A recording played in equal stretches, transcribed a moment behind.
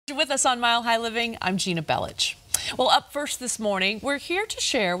with us on Mile High Living, I'm Gina Bellich. Well, up first this morning, we're here to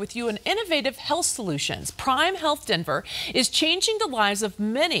share with you an innovative health solutions. Prime Health Denver is changing the lives of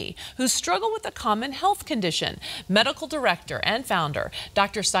many who struggle with a common health condition. Medical director and founder,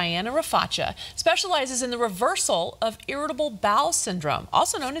 Dr. Sienna Rafacha, specializes in the reversal of irritable bowel syndrome,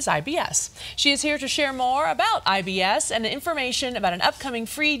 also known as IBS. She is here to share more about IBS and information about an upcoming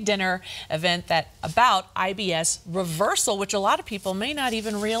free dinner event about IBS reversal, which a lot of people may not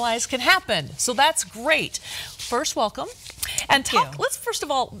even realize can happen. So that's great. First, welcome. And let's first of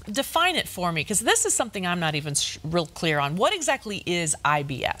all define it for me, because this is something I'm not even real clear on. What exactly is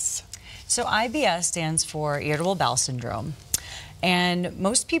IBS? So IBS stands for irritable bowel syndrome. And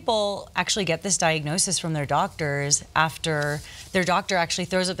most people actually get this diagnosis from their doctors after their doctor actually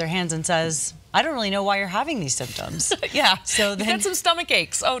throws up their hands and says, I don't really know why you're having these symptoms. Yeah, so then, you get some stomach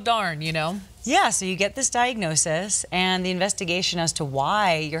aches. Oh, darn, you know. Yeah, so you get this diagnosis and the investigation as to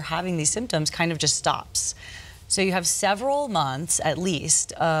why you're having these symptoms kind of just stops. So you have several months, at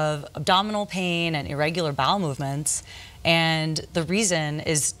least, of abdominal pain and irregular bowel movements, and the reason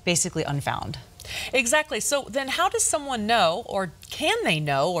is basically unfound. Exactly. So then how does someone know, or can they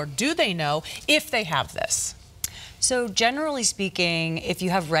know, or do they know if they have this? So generally speaking, if you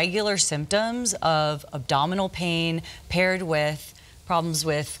have regular symptoms of abdominal pain paired with problems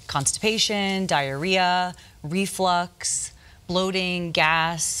with constipation, diarrhea, reflux, bloating,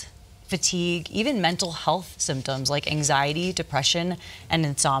 gas, fatigue, even mental health symptoms like anxiety, depression, and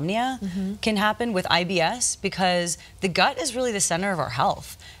insomnia can happen with IBS, because the gut is really the center of our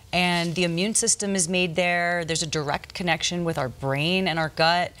health. And the immune system is made there. There's a direct connection with our brain and our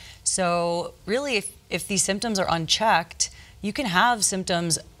gut. So really, if these symptoms are unchecked, you can have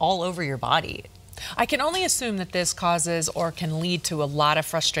symptoms all over your body. I can only assume that this causes or can lead to a lot of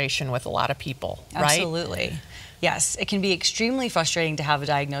frustration with a lot of people, right? Absolutely. Yes, it can be extremely frustrating to have a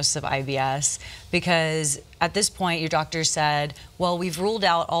diagnosis of IBS, because at this point your doctor said, well, we've ruled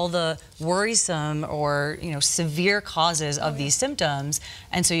out all the worrisome or severe causes of these symptoms,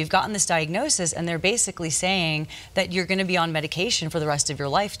 and so you've gotten this diagnosis, and they're basically saying that you're going to be on medication for the rest of your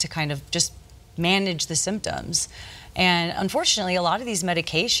life to kind of just manage the symptoms. And unfortunately, a lot of these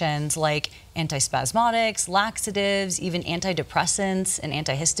medications like antispasmodics, laxatives, even antidepressants and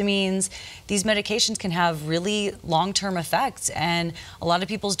antihistamines, these medications can have really long-term effects, and a lot of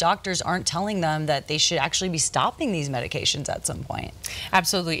people's doctors aren't telling them that they should actually be stopping these medications at some point.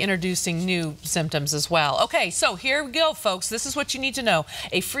 Absolutely, introducing new symptoms as well. Okay, so here we go, folks. This is what you need to know.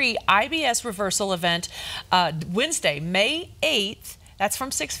 A free IBS reversal event Wednesday, May 8th. That's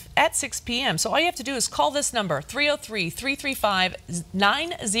from 6 p.m. So all you have to do is call this number,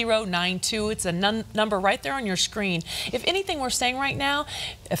 303-335-9092. It's a number right there on your screen. If anything we're saying right now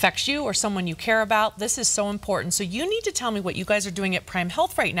affects you or someone you care about, this is so important. So you need to tell me what you guys are doing at Prime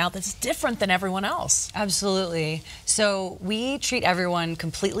Health right now that's different than everyone else. Absolutely. So we treat everyone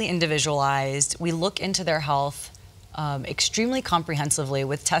completely individualized. We look into their health extremely comprehensively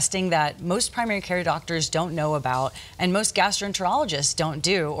with testing that most primary care doctors don't know about and most gastroenterologists don't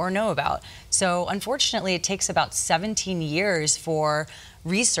do or know about. So unfortunately, it takes about 17 years for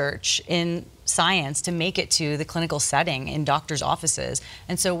research in science to make it to the clinical setting in doctors' offices.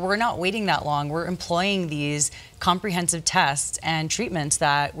 And so we're not waiting that long. We're employing these comprehensive tests and treatments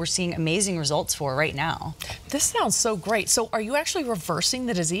that we're seeing amazing results for right now. This sounds so great. So are you actually reversing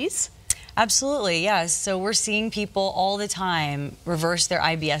the disease? Absolutely, yes. So we're seeing people all the time reverse their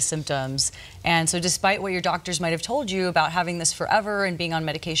IBS symptoms. And so despite what your doctors might have told you about having this forever and being on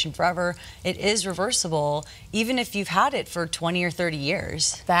medication forever, it is reversible, even if you've had it for 20 or 30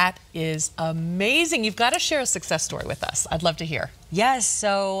 years. That is amazing. You've got to share a success story with us. I'd love to hear. Yes,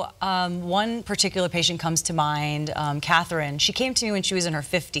 so one particular patient comes to mind, Catherine. She came to me when she was in her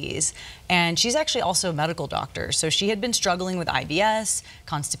 50s, and she's actually also a medical doctor. So she had been struggling with IBS,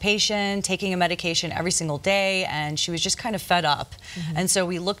 constipation, taking a medication every single day, and she was just kind of fed up. And so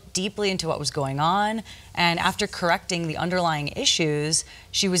we looked deeply into what was going on, and after correcting the underlying issues,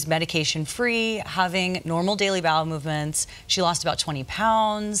 she was medication-free, having normal daily bowel movements. She lost about 20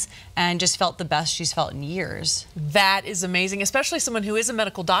 pounds and just felt the best she's felt in years. That is amazing, especially someone who is a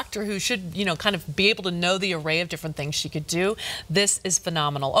medical doctor who should, kind of be able to know the array of different things she could do. This is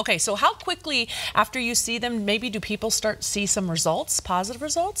phenomenal. Okay, so how quickly after you see them, maybe do people start to see some results, positive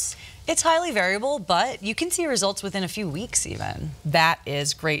results? It's highly variable, but you can see results within a few weeks even. That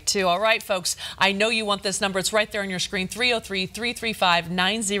is great too. All right, folks, I know you want this number. It's right there on your screen,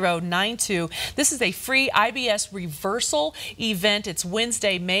 303-335-9092. This is a free IBS reversal event. It's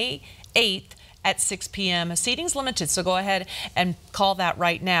Wednesday, May 8th. At 6 p.m. Seating's limited, so go ahead and call that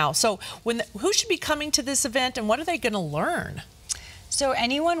right now. So who should be coming to this event, and what are they going to learn? So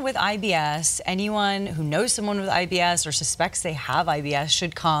anyone with IBS, anyone who knows someone with IBS or suspects they have IBS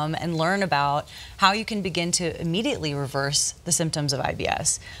should come and learn about how you can begin to immediately reverse the symptoms of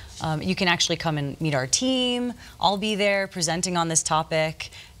IBS. You can actually come and meet our team. I'll be there presenting on this topic,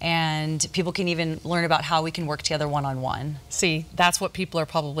 and people can even learn about how we can work together one-on-one. See, that's what people are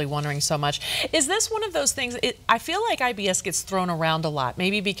probably wondering so much. Is this one of those things, I feel like IBS gets thrown around a lot,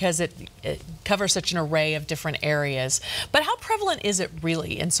 maybe because it covers such an array of different areas, but how prevalent is it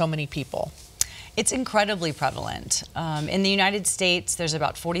really in so many people? It's incredibly prevalent. In the United States, there's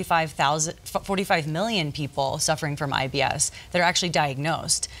about 45 million people suffering from IBS that are actually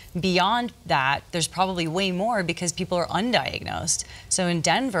diagnosed. Beyond that, there's probably way more because people are undiagnosed. So in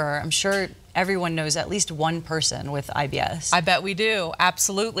Denver, I'm sure everyone knows at least one person with IBS. I bet we do,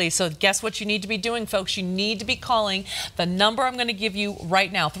 absolutely. So guess what you need to be doing, folks? You need to be calling the number I'm going to give you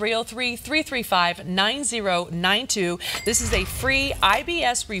right now, 303-335-9092. This is a free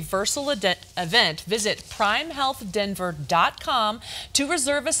IBS reversal event. Visit primehealthdenver.com to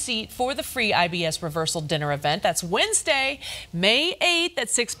reserve a seat for the free IBS reversal dinner event. That's Wednesday, May 8th at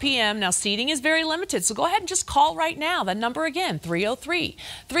 6 p.m. Now, seating is very limited, so go ahead and just call right now. That number again,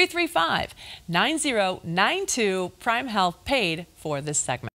 303-335-9092. Prime Health paid for this segment.